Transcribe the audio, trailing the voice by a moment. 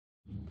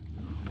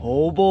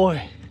Oh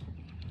boy.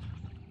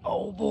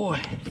 Oh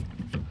boy.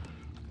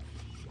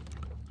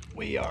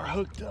 We are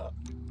hooked up.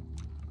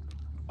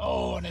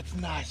 Oh, and it's a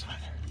nice one.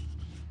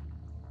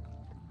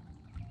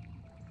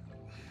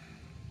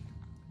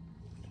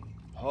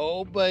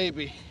 Oh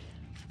baby.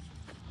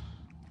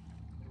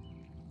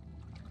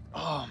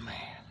 Oh man.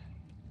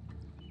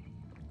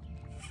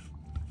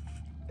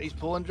 He's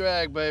pulling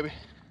drag, baby.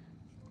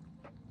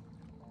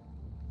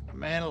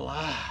 Man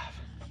alive.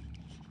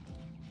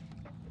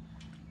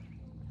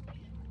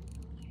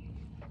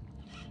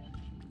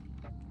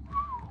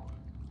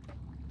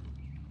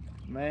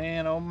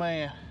 Man, oh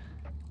man.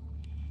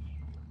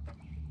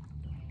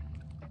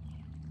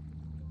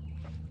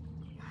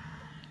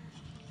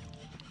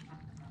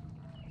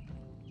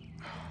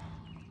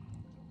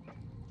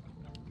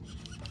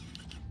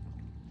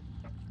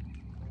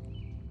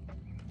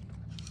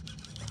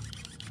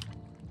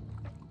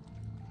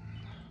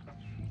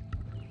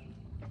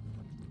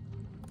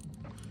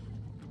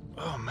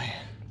 Oh man,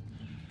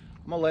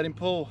 I'm gonna let him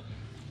pull.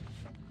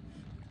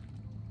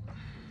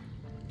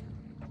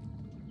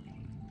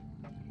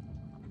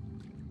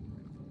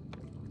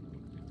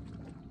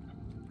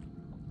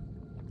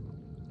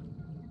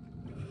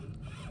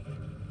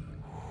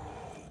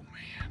 Oh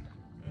man.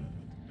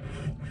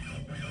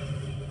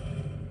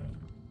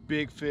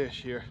 Big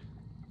fish here.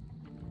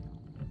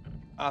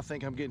 I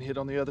think I'm getting hit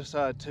on the other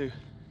side too.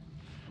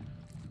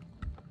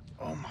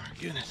 Oh my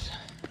goodness.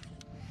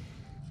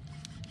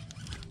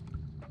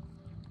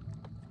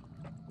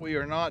 We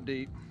are not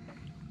deep.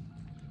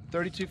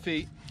 32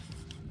 feet.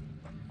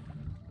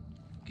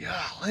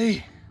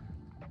 Golly.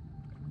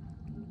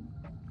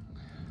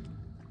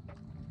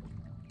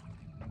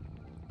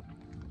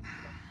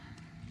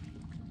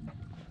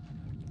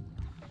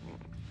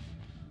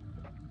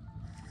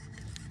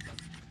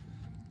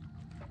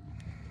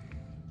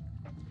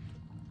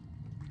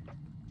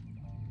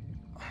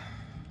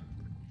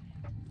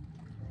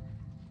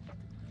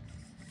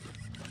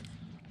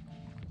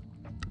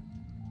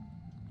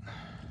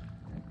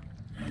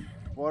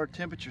 Water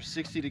temperature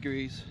 60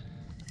 degrees.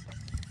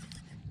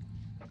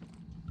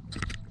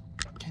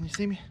 Can you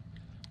see me?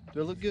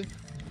 Do I look good?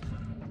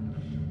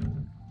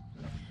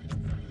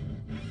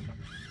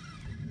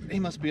 He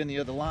must be on the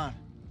other line.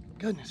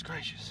 Goodness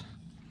gracious.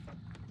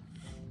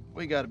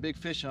 We got a big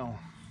fish on.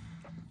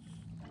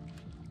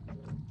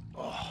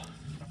 Oh.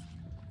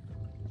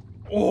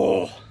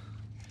 Oh.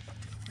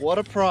 What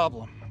a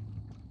problem.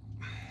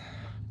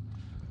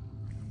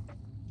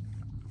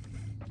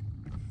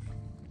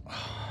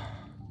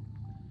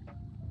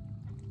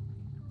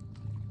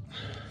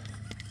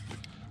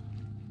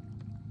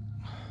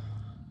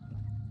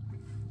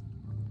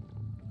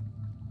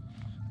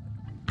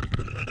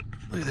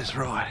 Look at this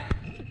rod.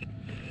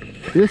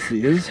 This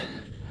is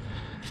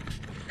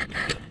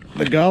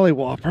the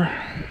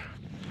gollywhopper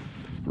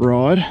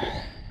rod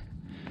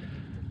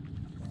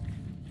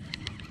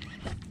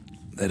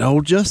that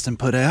old Justin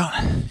put out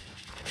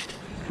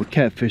with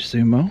Catfish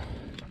Sumo.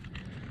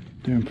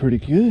 Doing pretty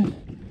good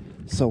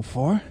so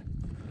far.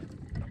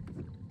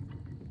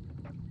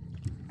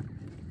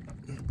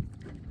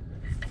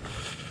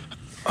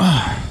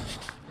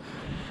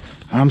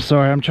 I'm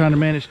sorry, I'm trying to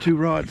manage two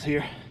rods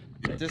here.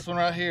 This one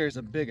right here is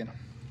a big one.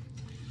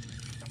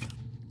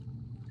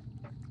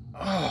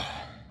 Oh,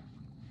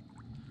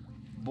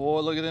 boy,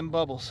 look at them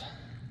bubbles.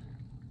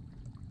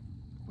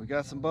 We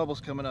got some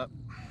bubbles coming up.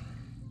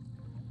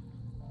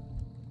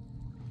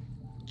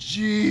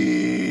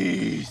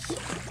 Jeez.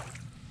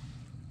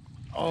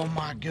 Oh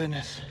my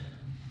goodness.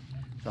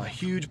 It's a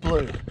huge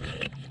blue.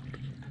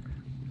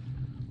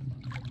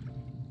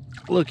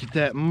 Look at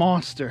that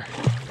monster.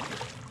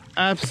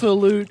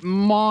 Absolute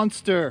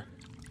monster.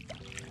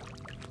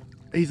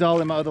 He's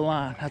all in my other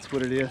line. That's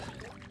what it is.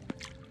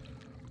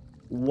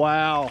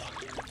 Wow.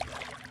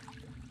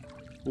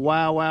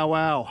 Wow, wow,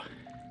 wow.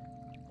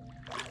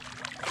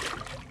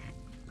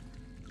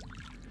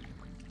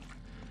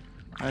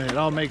 It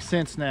all makes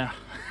sense now.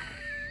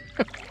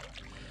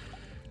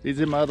 He's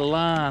in my other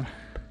line.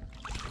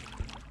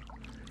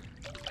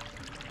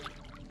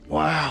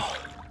 Wow.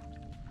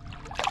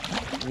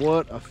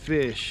 What a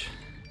fish.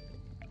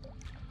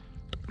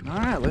 All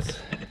right, let's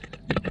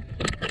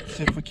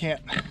see if we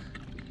can't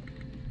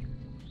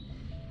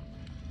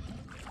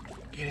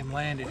get him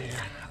landed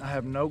here. I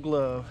have no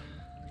glove.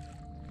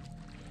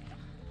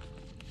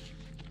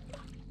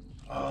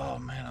 Oh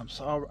man, I'm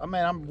sorry.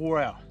 Man, I'm wore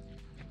out.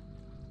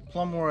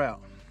 Plumb wore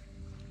out.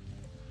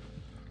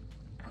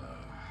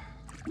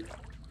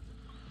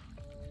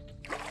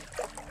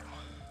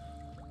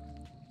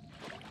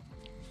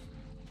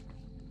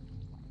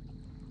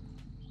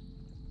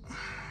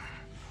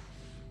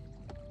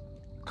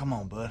 Come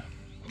on, bud.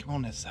 Come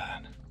on this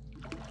side.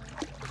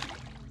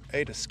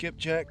 Ate a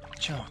skipjack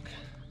chunk.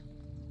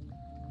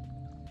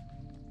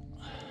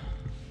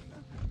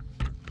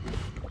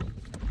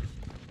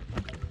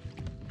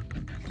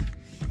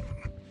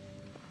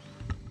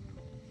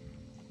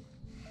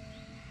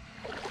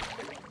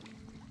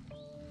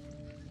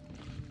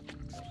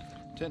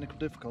 Technical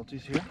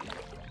difficulties here.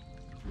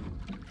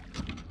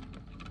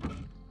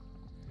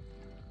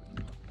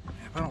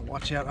 If I don't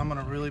watch out, I'm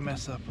gonna really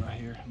mess up right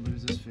here and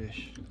lose this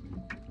fish.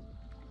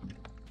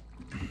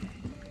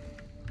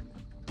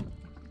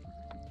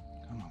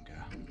 Come on,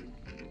 guy.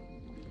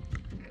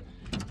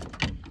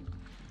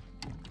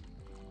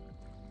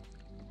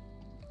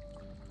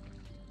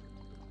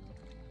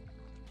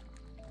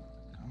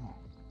 Come on.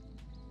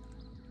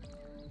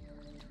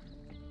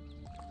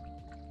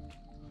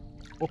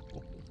 Oh.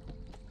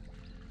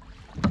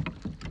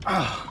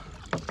 Ah.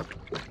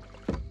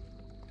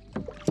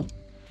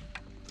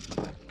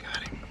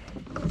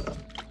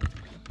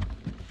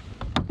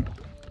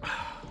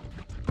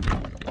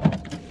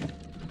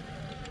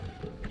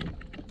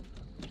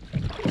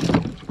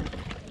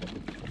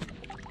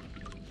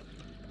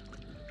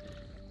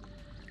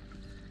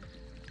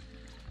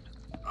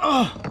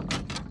 Oh,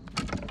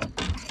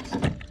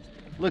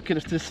 look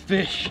at this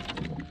fish.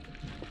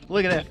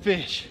 Look at that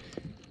fish.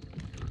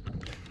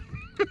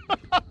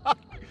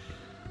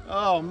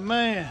 Oh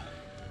man,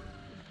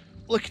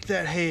 look at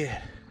that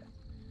head.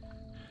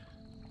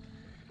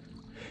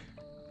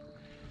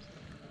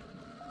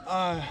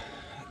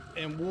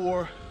 And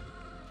wore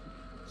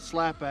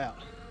slap out.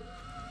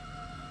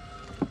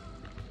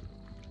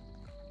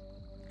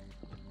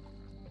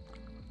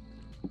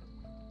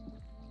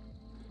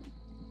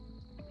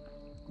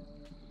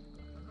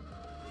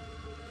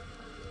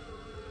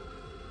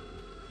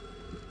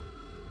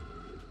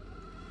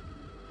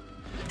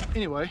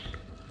 Anyway,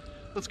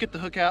 let's get the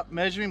hook out,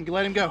 measure him,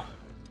 let him go.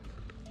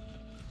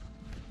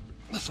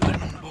 Let's let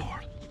him on the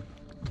board.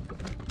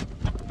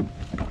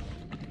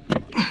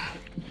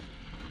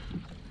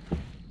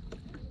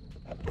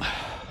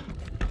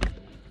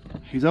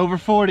 He's over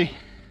 40.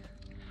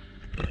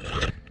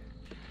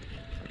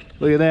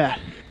 Look at that.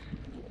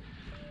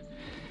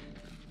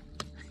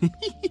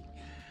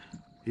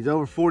 He's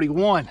over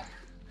 41.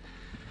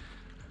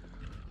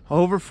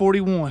 Over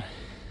 41.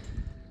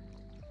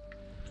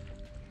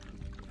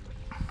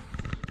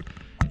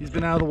 He's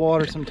been out of the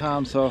water some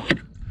time, so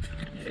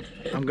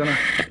I'm gonna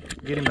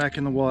get him back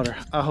in the water.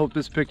 I hope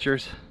this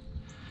picture's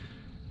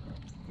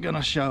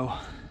gonna show.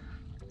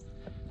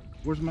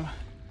 Where's my...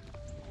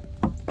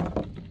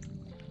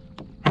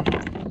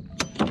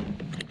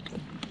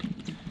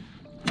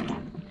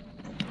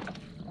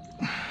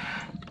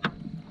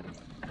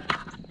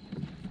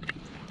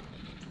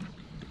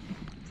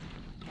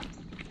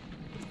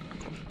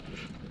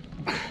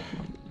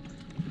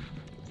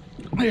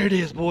 There it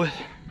is, boys.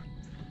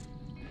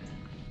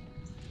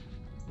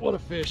 What a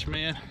fish,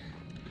 man.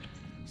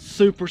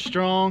 Super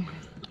strong.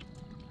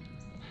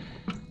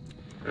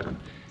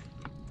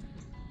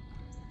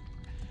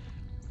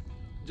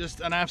 Just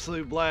an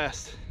absolute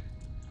blast.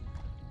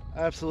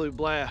 Absolute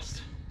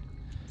blast.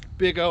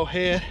 Big old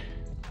head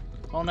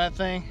on that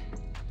thing.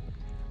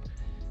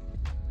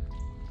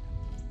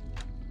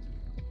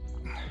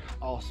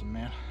 Awesome,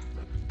 man.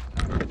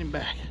 Get him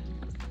back.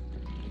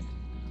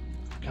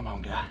 Come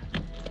on, guy.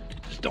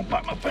 Just don't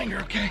bite my finger,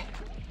 okay?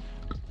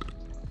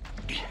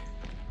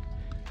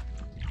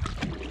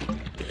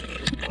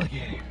 Look at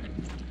him.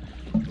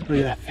 Look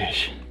at that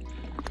fish.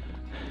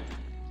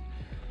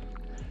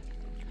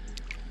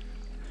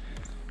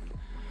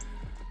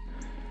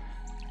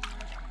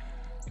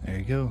 There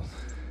he goes.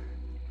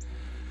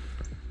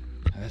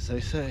 As they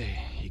say,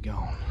 he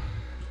gone.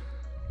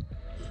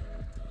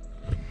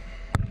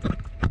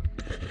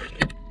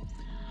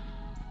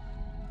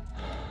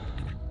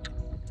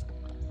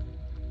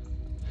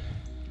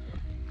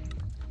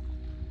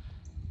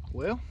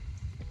 Well,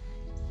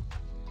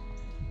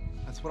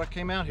 that's what I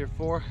came out here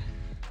for,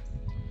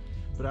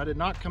 but I did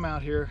not come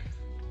out here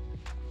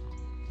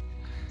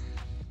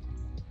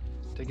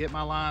to get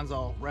my lines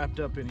all wrapped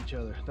up in each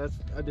other.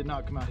 I did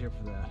not come out here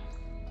for that.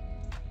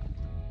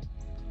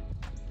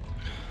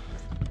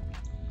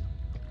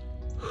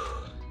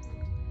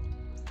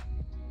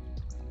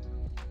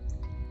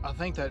 I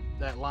think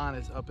that line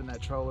is up in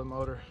that trolling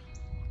motor,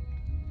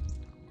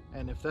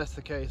 and if that's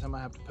the case, I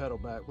might have to pedal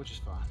back, which is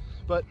fine.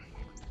 But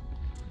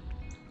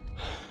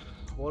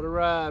what a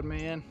ride,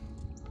 man.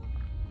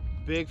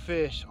 Big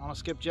fish on a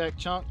skipjack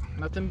chunk,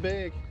 nothing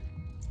big.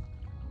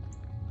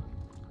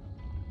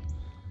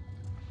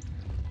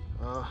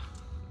 All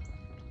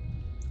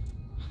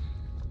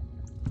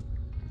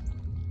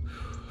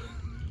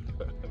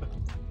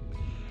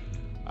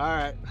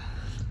right,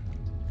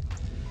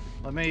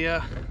 let me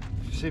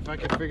see if I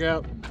can figure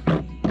out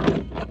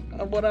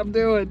what I'm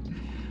doing.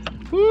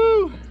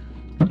 Woo!